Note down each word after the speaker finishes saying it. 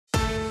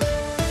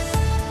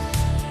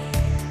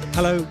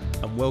Hello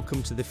and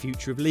welcome to The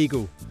Future of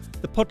Legal,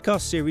 the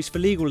podcast series for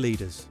legal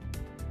leaders.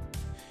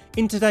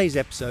 In today's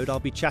episode, I'll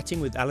be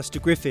chatting with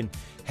Alistair Griffin,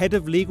 Head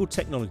of Legal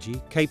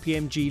Technology,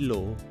 KPMG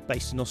Law,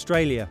 based in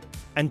Australia,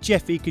 and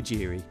Jeff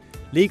Ikejiri,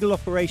 Legal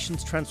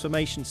Operations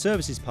Transformation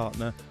Services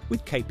Partner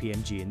with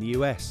KPMG in the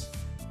US.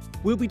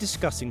 We'll be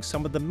discussing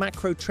some of the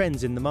macro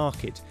trends in the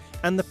market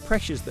and the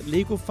pressures that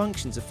legal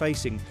functions are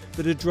facing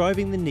that are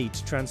driving the need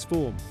to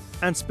transform,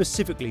 and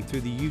specifically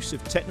through the use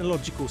of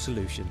technological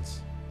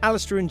solutions.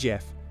 Alistair and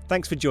Jeff,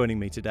 thanks for joining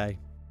me today.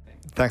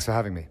 Thanks for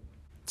having me.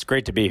 It's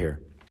great to be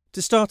here.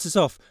 To start us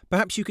off,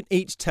 perhaps you can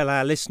each tell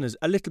our listeners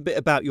a little bit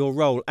about your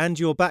role and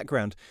your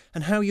background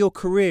and how your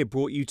career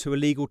brought you to a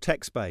legal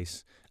tech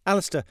space.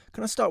 Alistair,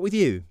 can I start with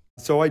you?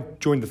 So I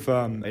joined the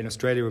firm in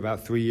Australia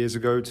about 3 years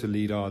ago to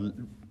lead our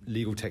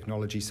legal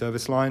technology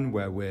service line,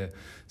 where we're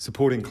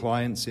supporting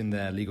clients in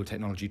their legal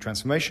technology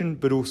transformation,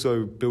 but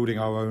also building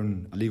our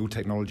own legal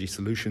technology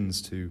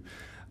solutions to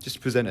just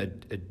present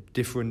a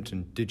different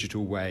and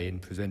digital way in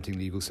presenting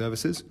legal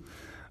services.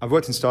 I've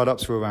worked in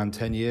startups for around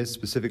 10 years,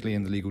 specifically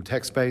in the legal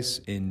tech space,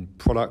 in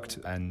product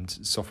and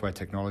software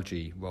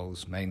technology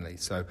roles mainly.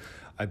 So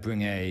I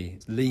bring a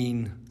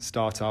lean,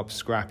 startup,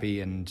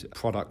 scrappy and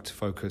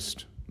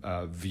product-focused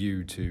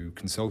view to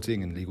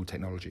consulting and legal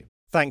technology.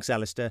 Thanks,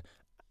 Alistair.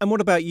 And what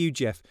about you,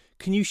 Jeff?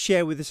 Can you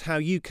share with us how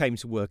you came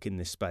to work in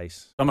this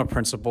space? I'm a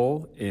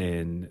principal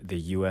in the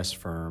U.S.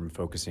 firm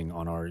focusing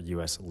on our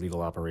U.S.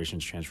 legal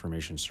operations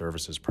transformation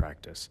services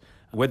practice.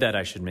 With that,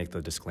 I should make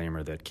the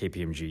disclaimer that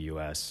KPMG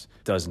U.S.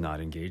 does not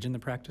engage in the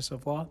practice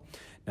of law.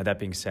 Now, that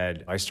being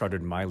said, I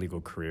started my legal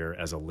career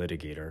as a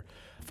litigator,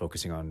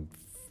 focusing on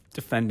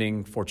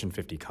defending Fortune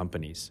 50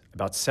 companies.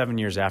 About 7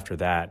 years after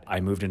that, I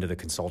moved into the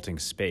consulting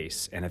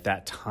space. And at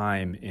that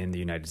time in the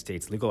United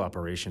States, legal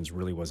operations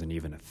really wasn't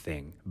even a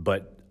thing.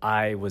 But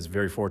I was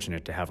very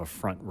fortunate to have a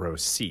front row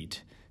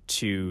seat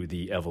to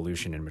the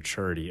evolution and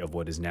maturity of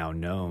what is now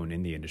known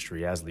in the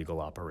industry as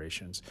legal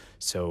operations.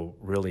 So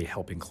really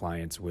helping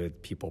clients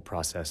with people,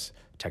 process,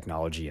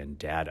 technology, and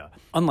data.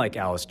 Unlike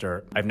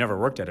Alistair, I've never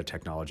worked at a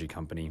technology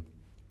company.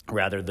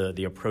 Rather,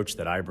 the approach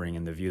that I bring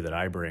and the view that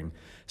I bring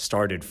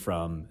started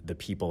from the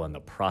people and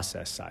the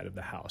process side of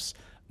the house.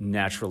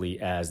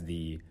 Naturally, as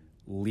the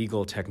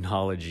legal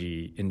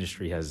technology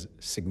industry has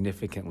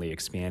significantly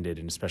expanded,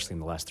 and especially in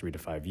the last 3 to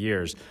 5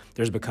 years,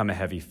 there's become a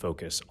heavy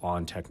focus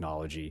on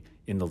technology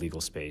in the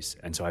legal space.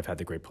 And so I've had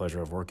the great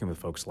pleasure of working with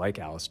folks like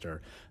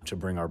Alistair to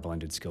bring our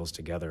blended skills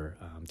together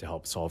to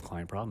help solve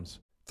client problems.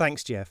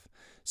 Thanks, Jeff.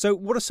 So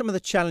what are some of the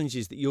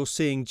challenges that you're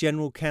seeing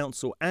general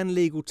counsel and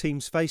legal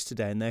teams face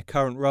today in their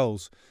current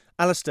roles?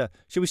 Alistair,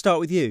 shall we start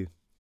with you?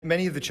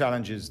 Many of the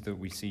challenges that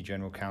we see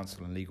general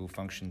counsel and legal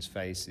functions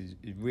face is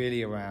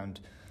really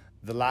around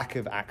the lack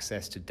of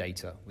access to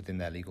data within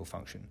their legal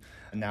function.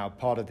 And now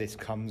part of this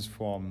comes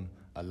from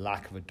a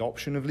lack of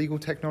adoption of legal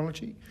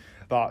technology,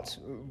 but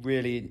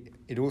really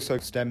it also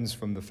stems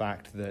from the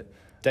fact that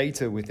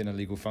data within a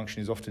legal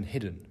function is often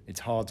hidden.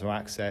 It's hard to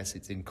access,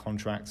 it's in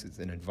contracts, it's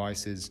in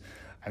advices.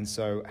 And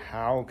so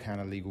how can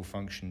a legal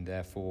function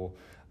therefore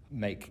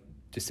make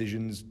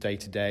decisions day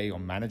to day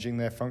on managing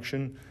their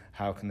function?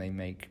 How can they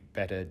make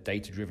better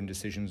data-driven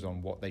decisions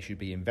on what they should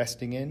be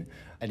investing in?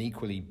 And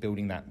equally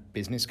building that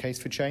business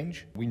case for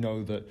change. We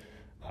know that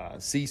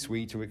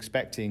C-suite are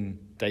expecting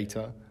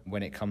data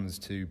when it comes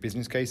to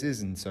business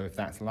cases. And so if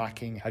that's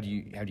lacking, how do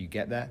you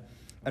get there?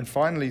 And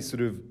finally,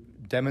 sort of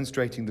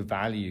demonstrating the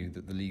value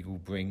that the legal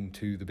bring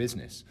to the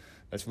business.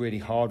 That's really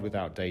hard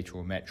without data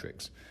or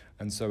metrics.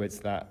 And so it's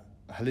that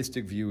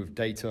holistic view of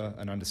data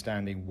and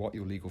understanding what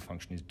your legal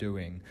function is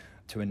doing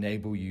to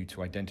enable you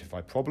to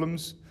identify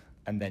problems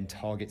and then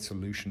target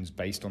solutions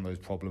based on those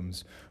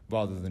problems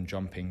rather than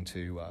jumping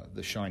to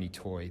the shiny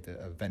toy that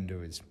a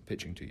vendor is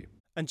pitching to you.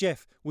 And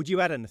Jeff, would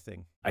you add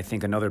anything? I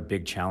think another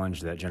big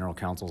challenge that general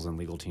counsels and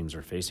legal teams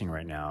are facing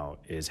right now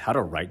is how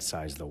to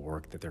right-size the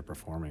work that they're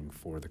performing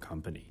for the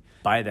company.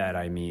 By that,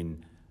 I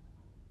mean,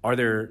 are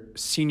there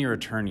senior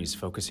attorneys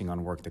focusing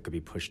on work that could be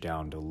pushed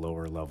down to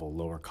lower level,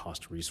 lower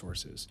cost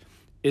resources?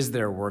 Is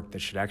there work that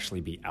should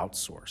actually be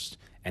outsourced?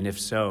 And if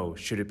so,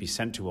 should it be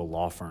sent to a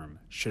law firm?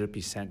 Should it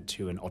be sent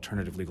to an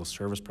alternative legal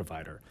service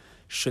provider?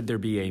 Should there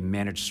be a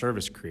managed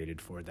service created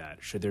for that?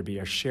 Should there be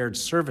a shared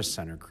service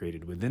center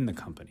created within the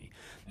company?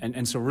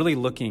 And so really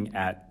looking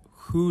at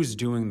who's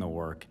doing the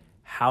work,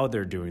 how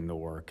they're doing the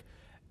work,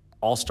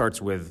 all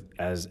starts with,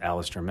 as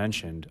Alistair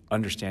mentioned,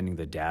 understanding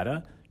the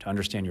data to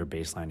understand your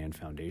baseline and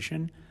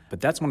foundation.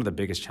 But that's one of the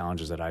biggest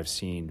challenges that I've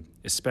seen,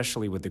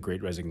 especially with the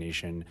Great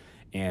Resignation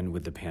and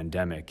with the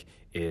pandemic,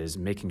 is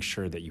making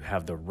sure that you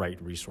have the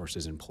right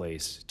resources in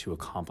place to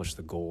accomplish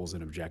the goals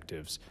and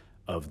objectives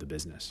of the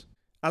business.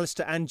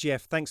 Alistair and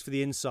Jeff, thanks for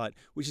the insight,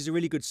 which is a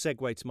really good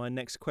segue to my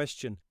next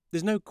question.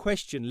 There's no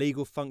question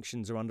legal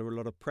functions are under a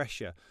lot of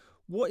pressure.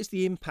 What is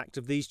the impact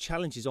of these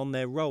challenges on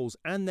their roles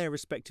and their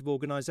respective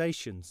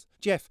organisations?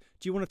 Jeff,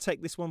 do you want to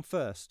take this one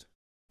first?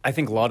 I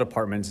think law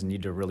departments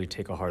need to really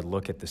take a hard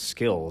look at the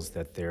skills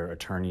that their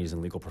attorneys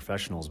and legal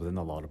professionals within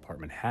the law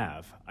department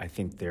have. I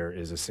think there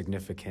is a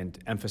significant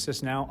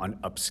emphasis now on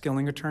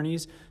upskilling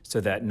attorneys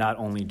so that not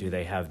only do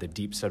they have the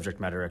deep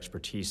subject matter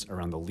expertise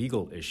around the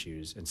legal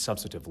issues and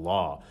substantive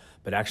law,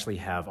 but actually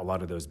have a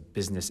lot of those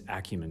business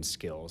acumen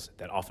skills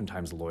that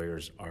oftentimes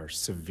lawyers are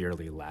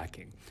severely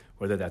lacking,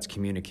 whether that's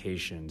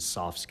communication,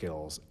 soft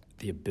skills,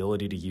 the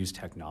ability to use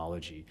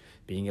technology,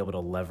 being able to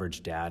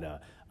leverage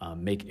data,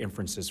 make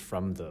inferences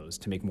from those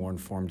to make more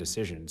informed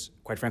decisions.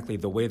 Quite frankly,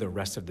 the way the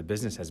rest of the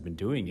business has been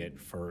doing it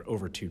for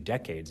over 2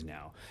 decades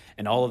now.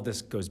 And all of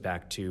this goes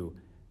back to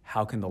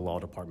how can the law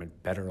department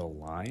better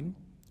align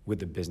with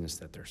the business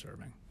that they're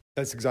serving?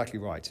 That's exactly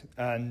right.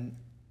 And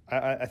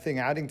I think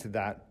adding to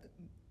that,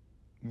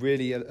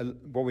 really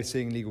what we're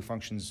seeing legal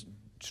functions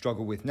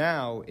struggle with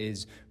now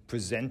is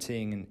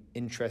presenting an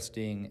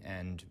interesting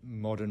and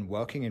modern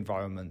working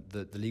environment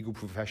that the legal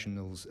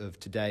professionals of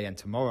today and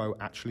tomorrow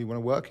actually want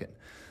to work in.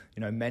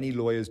 You know, many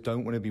lawyers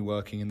don't want to be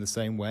working in the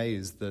same way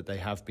as that they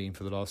have been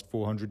for the last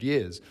 400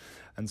 years.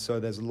 And so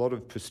there's a lot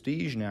of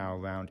prestige now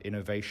around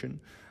innovation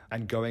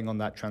and going on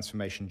that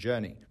transformation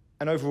journey.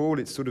 And overall,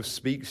 it sort of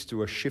speaks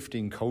to a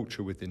shifting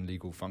culture within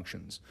legal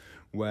functions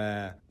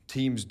where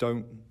teams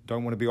don't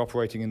want to be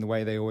operating in the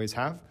way they always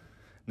have.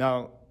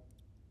 Now,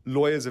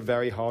 lawyers are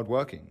very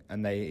hardworking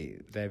and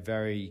they're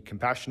very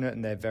compassionate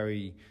and they're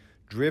very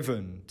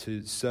driven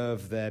to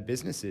serve their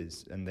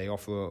businesses, and they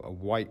offer a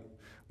white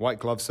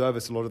glove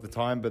service a lot of the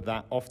time, but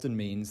that often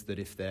means that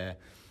if they're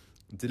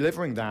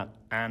delivering that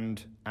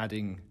and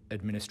adding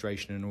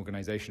administration and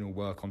organizational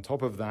work on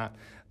top of that,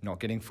 not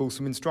getting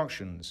fulsome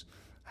instructions,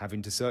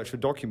 having to search for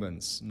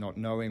documents, not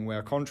knowing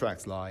where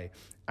contracts lie,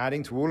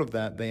 adding to all of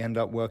that, they end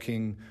up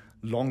working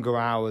longer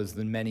hours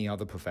than many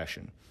other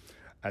profession.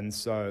 And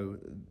so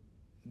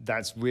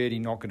that's really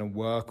not going to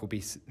work or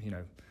be,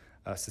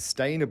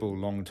 sustainable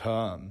long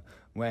term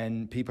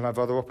when people have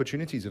other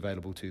opportunities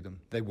available to them.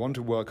 They want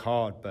to work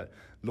hard, but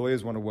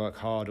lawyers want to work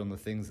hard on the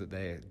things that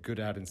they're good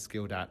at and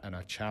skilled at and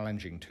are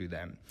challenging to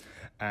them.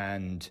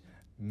 And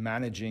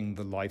managing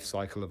the life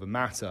cycle of a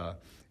matter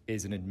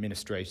is an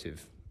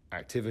administrative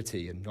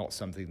activity and not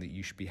something that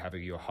you should be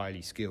having your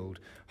highly skilled,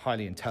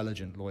 highly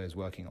intelligent lawyers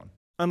working on.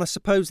 And I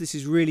suppose this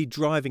is really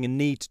driving a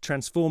need to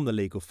transform the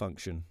legal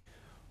function.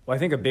 Well, I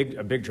think a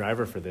big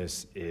driver for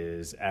this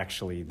is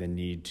actually the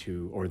need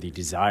to, or the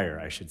desire,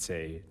 I should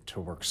say, to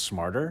work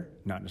smarter,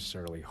 not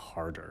necessarily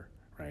harder,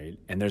 right?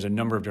 And there's a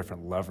number of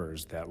different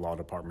levers that law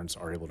departments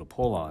are able to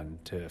pull on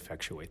to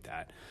effectuate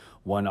that.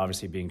 One,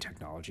 obviously, being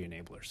technology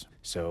enablers.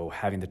 So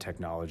having the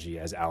technology,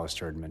 as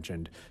Alistair had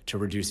mentioned, to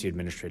reduce the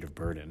administrative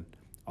burden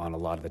on a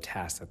lot of the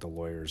tasks that the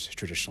lawyers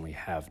traditionally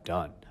have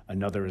done.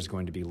 Another is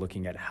going to be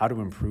looking at how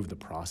to improve the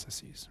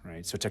processes,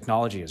 right? So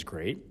technology is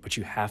great, but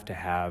you have to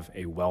have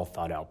a well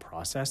thought out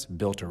process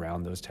built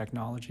around those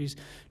technologies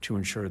to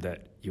ensure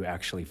that you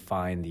actually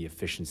find the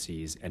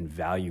efficiencies and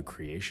value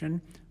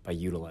creation by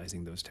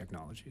utilizing those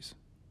technologies.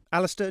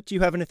 Alistair, do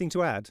you have anything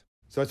to add?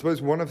 So I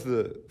suppose one of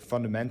the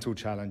fundamental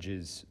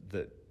challenges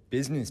that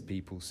business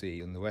people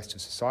see and the rest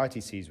of society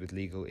sees with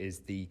legal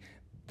is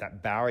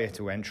that barrier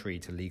to entry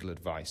to legal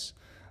advice.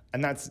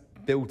 And that's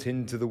built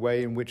into the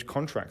way in which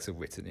contracts are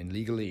written. In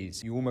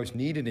legalese, you almost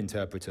need an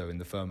interpreter in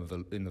the form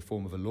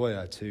of a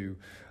lawyer to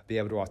be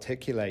able to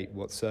articulate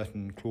what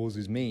certain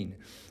clauses mean.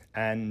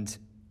 And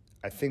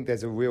I think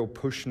there's a real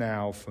push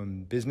now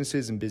from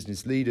businesses and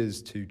business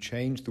leaders to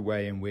change the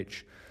way in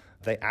which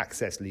they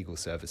access legal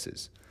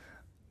services.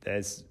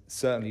 There's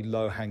certainly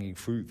low-hanging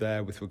fruit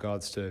there with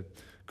regards to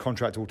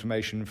contract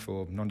automation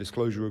for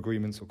non-disclosure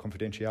agreements or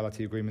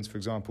confidentiality agreements, for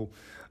example,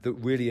 that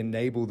really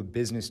enable the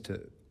business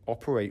to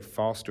operate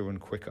faster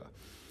and quicker.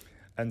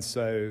 And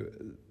so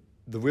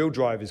the real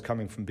drive is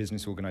coming from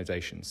business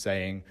organizations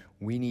saying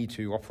we need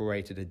to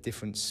operate at a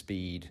different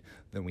speed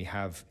than we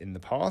have in the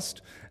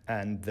past,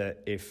 and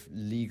that if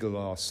legal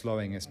are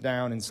slowing us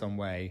down in some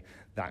way,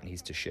 that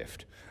needs to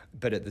shift.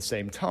 But at the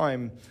same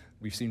time,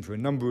 we've seen for a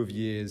number of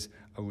years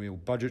a real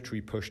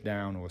budgetary push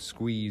down or a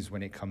squeeze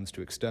when it comes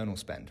to external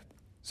spend.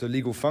 So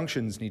legal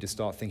functions need to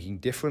start thinking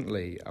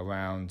differently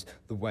around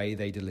the way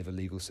they deliver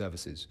legal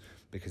services,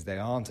 because they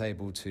aren't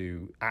able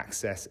to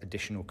access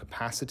additional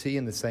capacity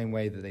in the same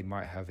way that they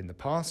might have in the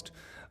past,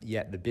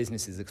 yet the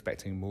business is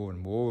expecting more and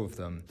more of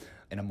them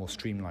in a more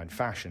streamlined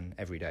fashion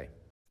every day.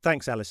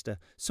 Thanks, Alistair.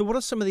 So what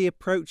are some of the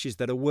approaches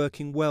that are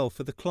working well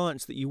for the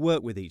clients that you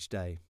work with each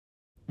day?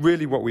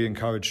 Really what we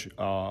encourage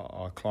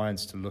our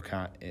clients to look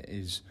at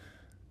is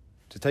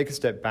to take a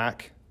step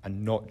back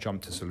and not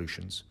jump to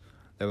solutions.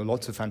 There are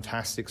lots of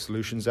fantastic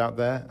solutions out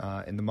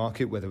there in the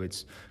market, whether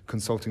it's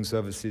consulting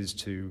services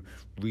to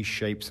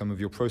reshape some of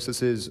your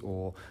processes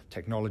or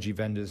technology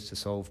vendors to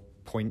solve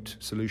point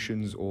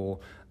solutions or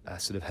a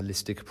sort of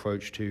holistic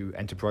approach to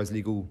enterprise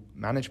legal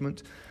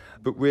management.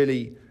 But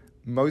really,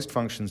 most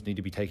functions need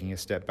to be taking a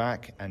step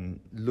back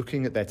and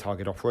looking at their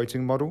target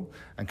operating model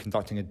and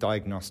conducting a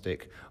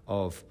diagnostic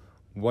of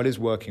what is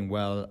working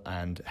well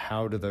and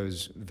how do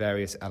those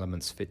various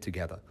elements fit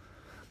together.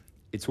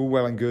 it's all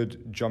well and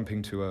good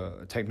jumping to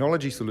a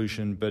technology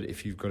solution, but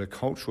if you've got a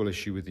cultural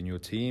issue within your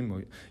team,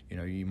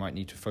 or you might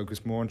need to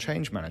focus more on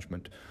change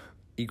management.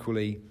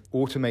 Equally,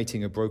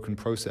 automating a broken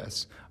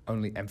process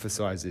only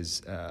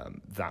emphasizes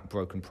that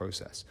broken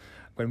process.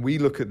 When we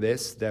look at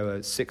this, there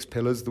are 6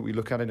 pillars that we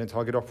look at in a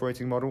target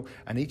operating model,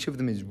 and each of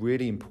them is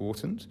really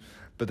important,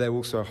 but they're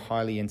also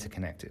highly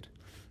interconnected.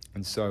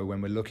 And so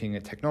when we're looking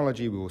at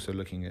technology, we're also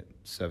looking at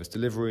service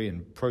delivery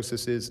and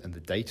processes and the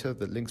data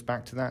that links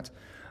back to that.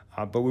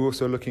 But we're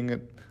also looking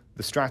at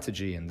the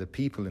strategy and the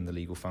people in the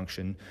legal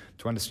function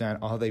to understand,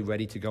 are they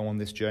ready to go on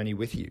this journey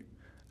with you?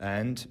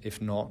 And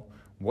if not,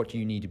 what do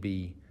you need to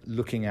be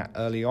looking at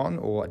early on,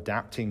 or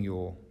adapting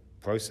your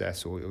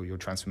process or your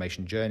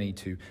transformation journey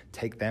to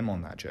take them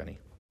on that journey?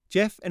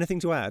 Jeff, anything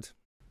to add?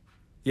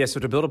 Yeah, so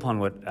to build upon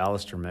what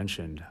Alistair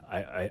mentioned,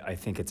 I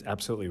think it's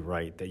absolutely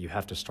right that you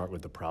have to start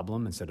with the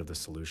problem instead of the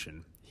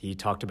solution. He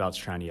talked about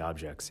shiny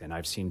objects, and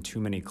I've seen too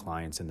many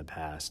clients in the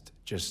past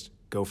just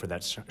go for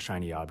that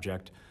shiny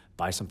object,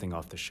 buy something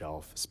off the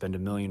shelf, spend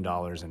 $1 million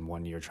in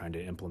 1 year trying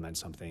to implement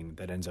something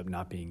that ends up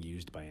not being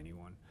used by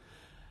anyone.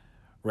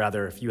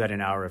 Rather, if you had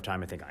an hour of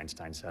time, I think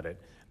Einstein said it,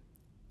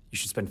 you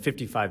should spend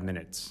 55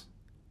 minutes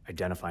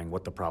identifying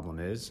what the problem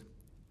is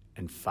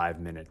and 5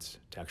 minutes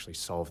to actually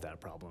solve that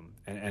problem.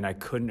 And I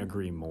couldn't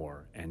agree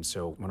more. And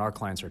so when our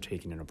clients are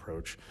taking an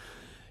approach,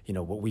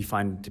 what we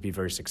find to be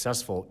very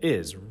successful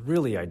is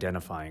really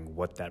identifying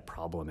what that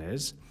problem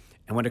is.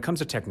 And when it comes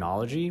to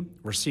technology,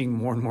 we're seeing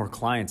more and more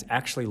clients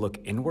actually look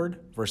inward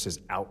versus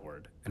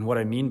outward. And what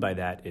I mean by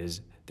that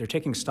is they're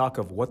taking stock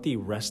of what the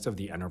rest of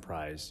the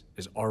enterprise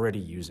is already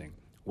using,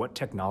 what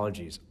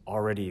technologies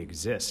already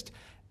exist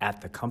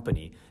at the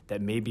company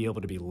that may be able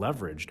to be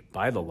leveraged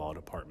by the law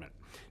department.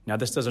 Now,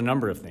 this does a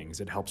number of things.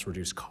 It helps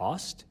reduce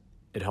cost,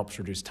 it helps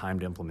reduce time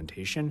to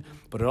implementation,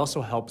 but it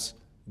also helps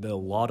the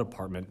law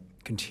department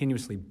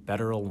continuously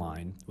better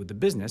align with the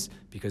business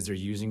because they're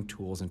using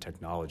tools and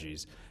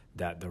technologies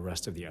that the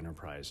rest of the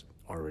enterprise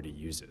already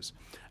uses.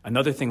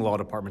 Another thing law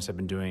departments have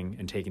been doing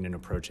and taking an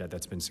approach at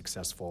that's been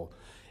successful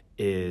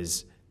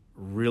is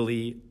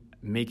really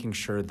making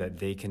sure that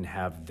they can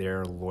have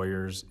their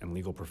lawyers and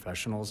legal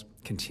professionals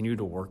continue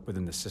to work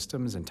within the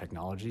systems and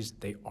technologies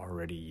they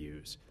already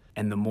use.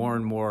 And the more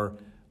and more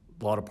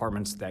law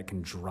departments that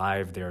can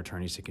drive their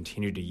attorneys to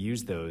continue to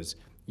use those,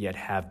 yet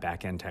have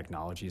back-end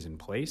technologies in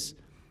place,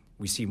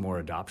 we see more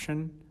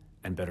adoption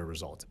and better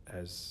results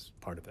as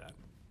part of that.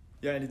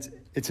 Yeah, and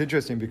it's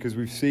interesting because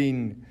we've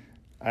seen,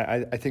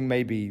 I think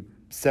maybe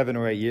 7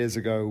 or 8 years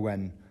ago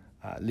when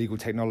legal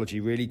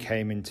technology really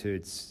came into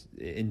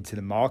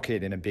the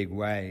market in a big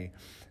way,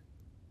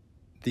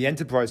 the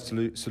enterprise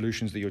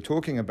solutions that you're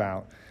talking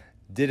about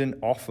didn't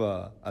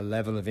offer a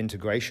level of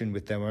integration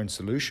with their own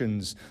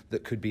solutions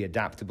that could be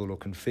adaptable or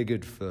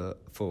configured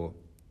for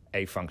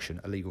a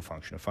function, a legal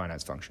function, a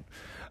finance function.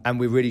 And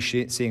we're really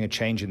seeing a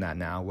change in that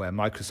now, where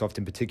Microsoft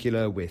in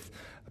particular with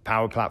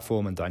Power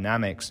Platform and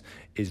Dynamics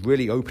is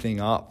really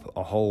opening up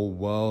a whole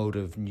world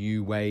of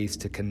new ways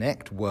to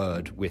connect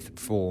Word with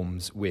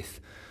Forms, with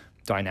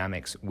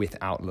Dynamics, with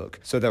Outlook.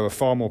 So there are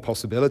far more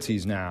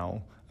possibilities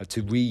now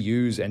to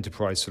reuse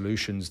enterprise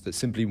solutions that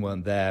simply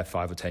weren't there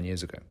 5 or 10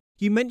 years ago.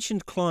 You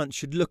mentioned clients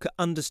should look at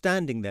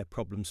understanding their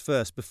problems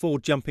first before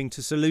jumping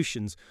to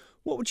solutions.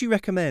 What would you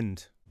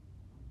recommend?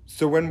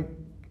 So when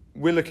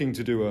we're looking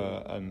to do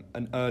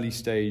an early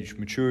stage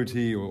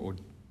maturity or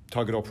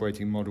target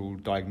operating model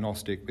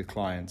diagnostic with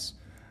clients,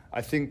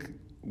 I think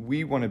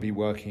we want to be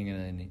working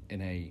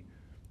in a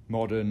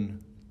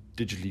modern,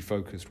 digitally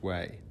focused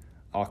way.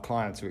 Our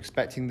clients are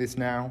expecting this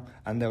now,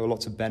 and there are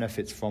lots of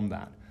benefits from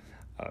that.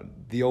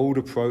 The old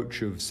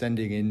approach of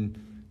sending in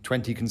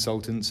 20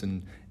 consultants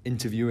and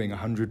interviewing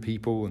 100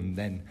 people and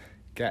then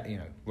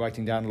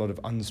writing down a lot of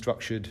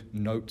unstructured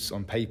notes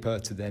on paper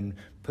to then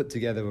put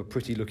together a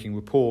pretty looking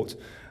report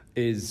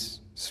is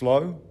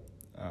slow,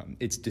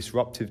 it's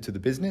disruptive to the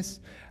business,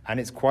 and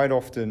it's quite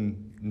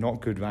often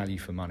not good value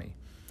for money.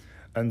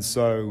 And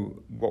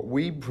so what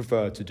we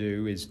prefer to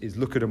do is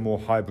look at a more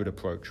hybrid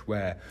approach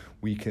where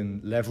we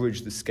can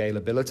leverage the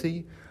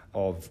scalability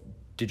of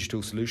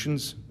digital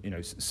solutions,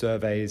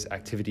 surveys,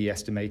 activity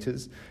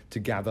estimators, to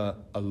gather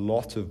a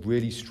lot of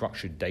really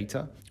structured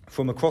data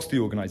from across the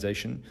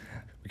organization.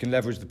 We can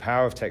leverage the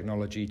power of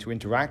technology to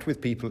interact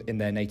with people in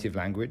their native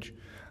language.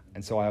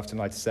 And so I often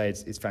like to say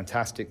it's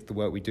fantastic the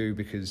work we do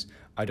because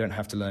I don't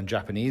have to learn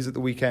Japanese at the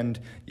weekend,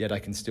 yet I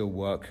can still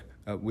work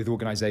with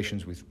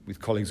organizations, with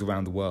colleagues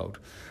around the world.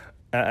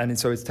 And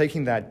so it's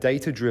taking that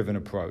data-driven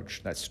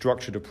approach, that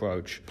structured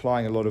approach,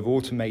 applying a lot of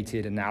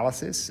automated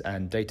analysis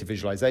and data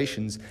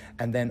visualizations,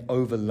 and then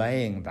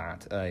overlaying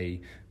that a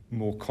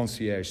more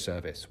concierge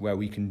service where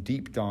we can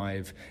deep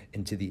dive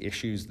into the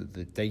issues that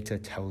the data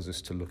tells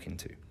us to look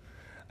into.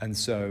 And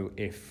so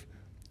if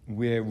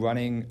we're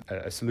running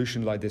a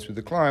solution like this with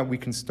the client, we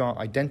can start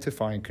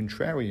identifying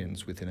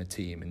contrarians within a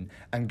team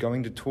and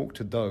going to talk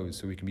to those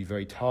so we can be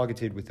very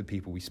targeted with the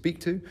people we speak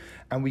to,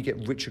 and we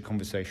get richer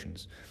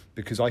conversations.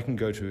 Because I can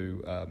go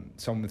to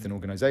someone with an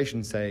organization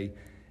and say,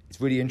 It's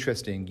really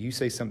interesting. You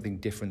say something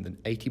different than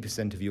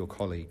 80% of your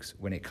colleagues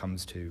when it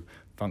comes to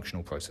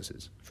functional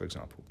processes, for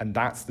example. And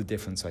that's the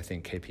difference I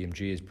think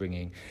KPMG is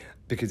bringing,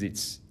 because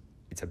it's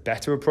a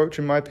better approach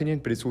in my opinion,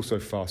 but it's also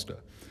faster.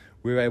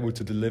 We're able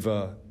to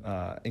deliver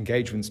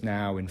engagements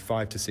now in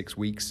 5 to 6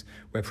 weeks,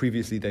 where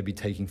previously they'd be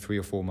taking 3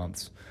 or 4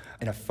 months,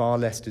 in a far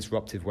less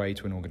disruptive way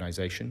to an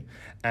organization,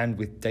 and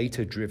with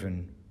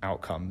data-driven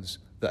outcomes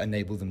that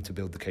enable them to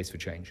build the case for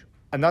change.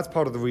 And that's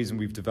part of the reason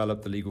we've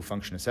developed the Legal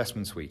Function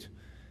Assessment Suite.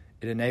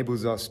 It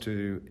enables us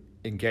to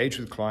engage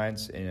with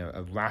clients in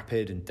a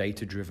rapid and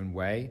data-driven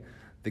way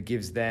that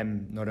gives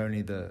them not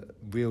only the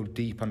real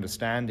deep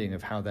understanding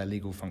of how their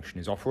legal function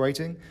is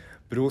operating,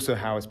 but also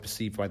how it's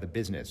perceived by the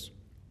business.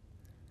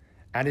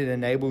 And it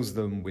enables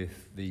them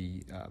with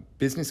the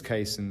business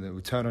case and the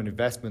return on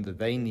investment that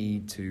they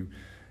need to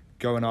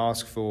go and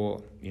ask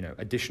for,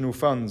 additional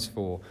funds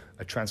for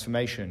a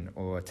transformation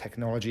or a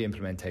technology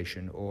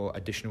implementation or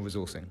additional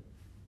resourcing.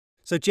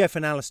 So Jeff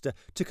and Alistair,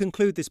 to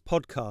conclude this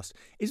podcast,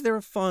 is there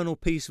a final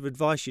piece of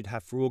advice you'd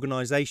have for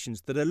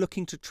organisations that are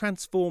looking to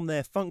transform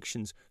their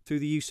functions through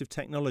the use of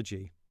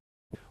technology?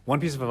 One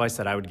piece of advice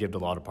that I would give to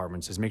law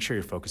departments is make sure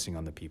you're focusing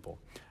on the people.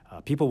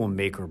 People will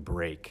make or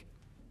break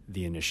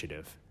the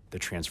initiative, the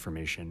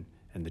transformation,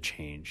 and the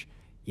change.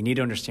 You need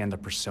to understand the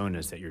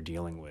personas that you're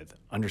dealing with,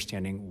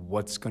 understanding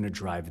what's going to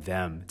drive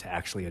them to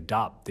actually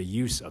adopt the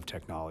use of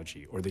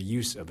technology or the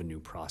use of a new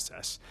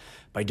process.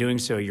 By doing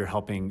so, you're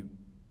helping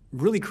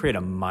really create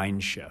a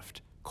mind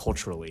shift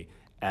culturally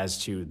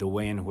as to the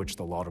way in which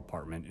the law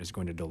department is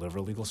going to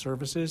deliver legal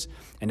services.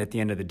 And at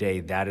the end of the day,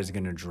 that is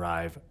going to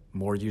drive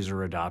more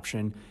user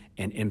adoption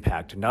and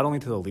impact, not only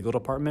to the legal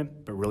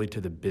department, but really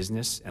to the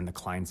business and the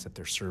clients that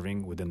they're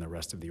serving within the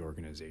rest of the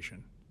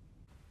organization.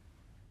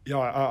 Yeah,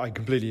 I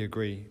completely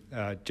agree.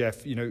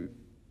 Jeff, you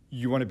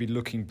want to be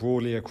looking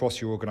broadly across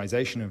your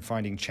organization and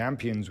finding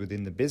champions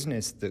within the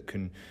business that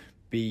can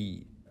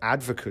be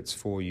advocates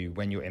for you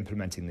when you're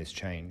implementing this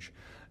change.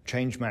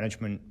 Change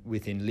management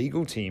within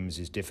legal teams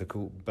is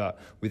difficult, but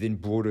within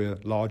broader,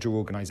 larger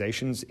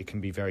organizations, it can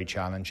be very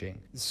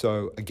challenging.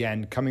 So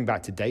again, coming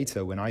back to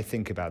data, when I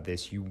think about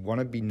this, you want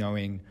to be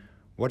knowing,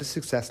 what does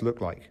success look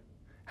like?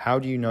 How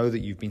do you know that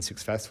you've been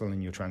successful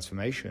in your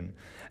transformation?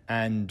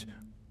 And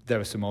there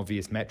are some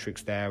obvious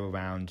metrics there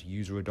around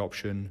user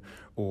adoption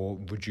or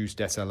reduced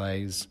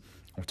SLAs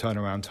or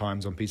turnaround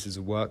times on pieces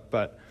of work.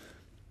 But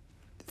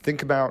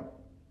think about,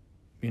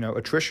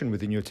 attrition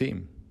within your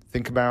team.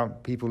 Think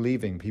about people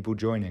leaving, people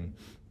joining.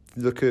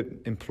 Look at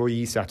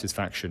employee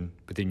satisfaction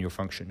within your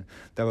function.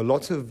 There are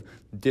lots of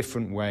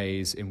different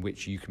ways in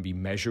which you can be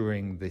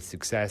measuring the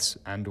success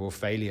and or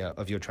failure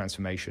of your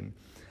transformation.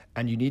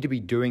 And you need to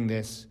be doing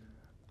this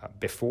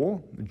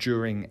before,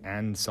 during,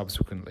 and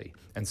subsequently.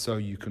 And so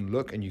you can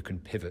look and you can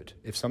pivot.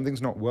 If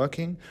something's not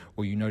working,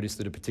 or you notice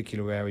that a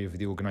particular area of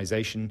the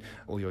organization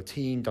or your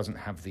team doesn't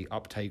have the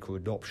uptake or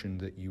adoption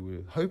that you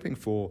were hoping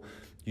for,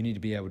 you need to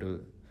be able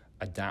to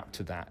adapt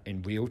to that in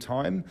real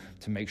time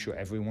to make sure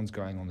everyone's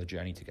going on the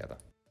journey together.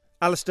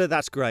 Alistair,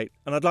 that's great.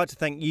 And I'd like to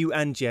thank you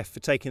and Jeff for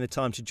taking the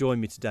time to join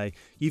me today.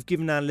 You've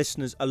given our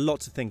listeners a lot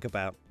to think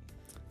about.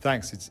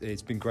 Thanks.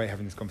 It's been great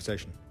having this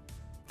conversation.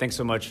 Thanks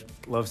so much.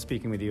 Love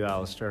speaking with you,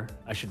 Alistair.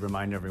 I should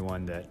remind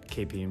everyone that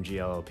KPMG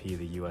LLP,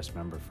 the U.S.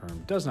 member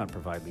firm, does not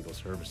provide legal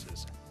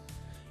services.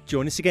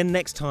 Join us again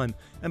next time,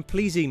 and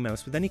please email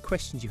us with any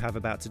questions you have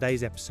about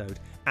today's episode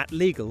at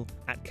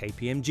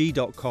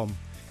legal@kpmg.com.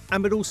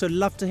 And we'd also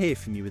love to hear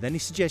from you with any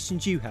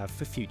suggestions you have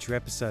for future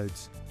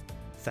episodes.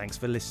 Thanks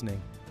for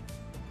listening.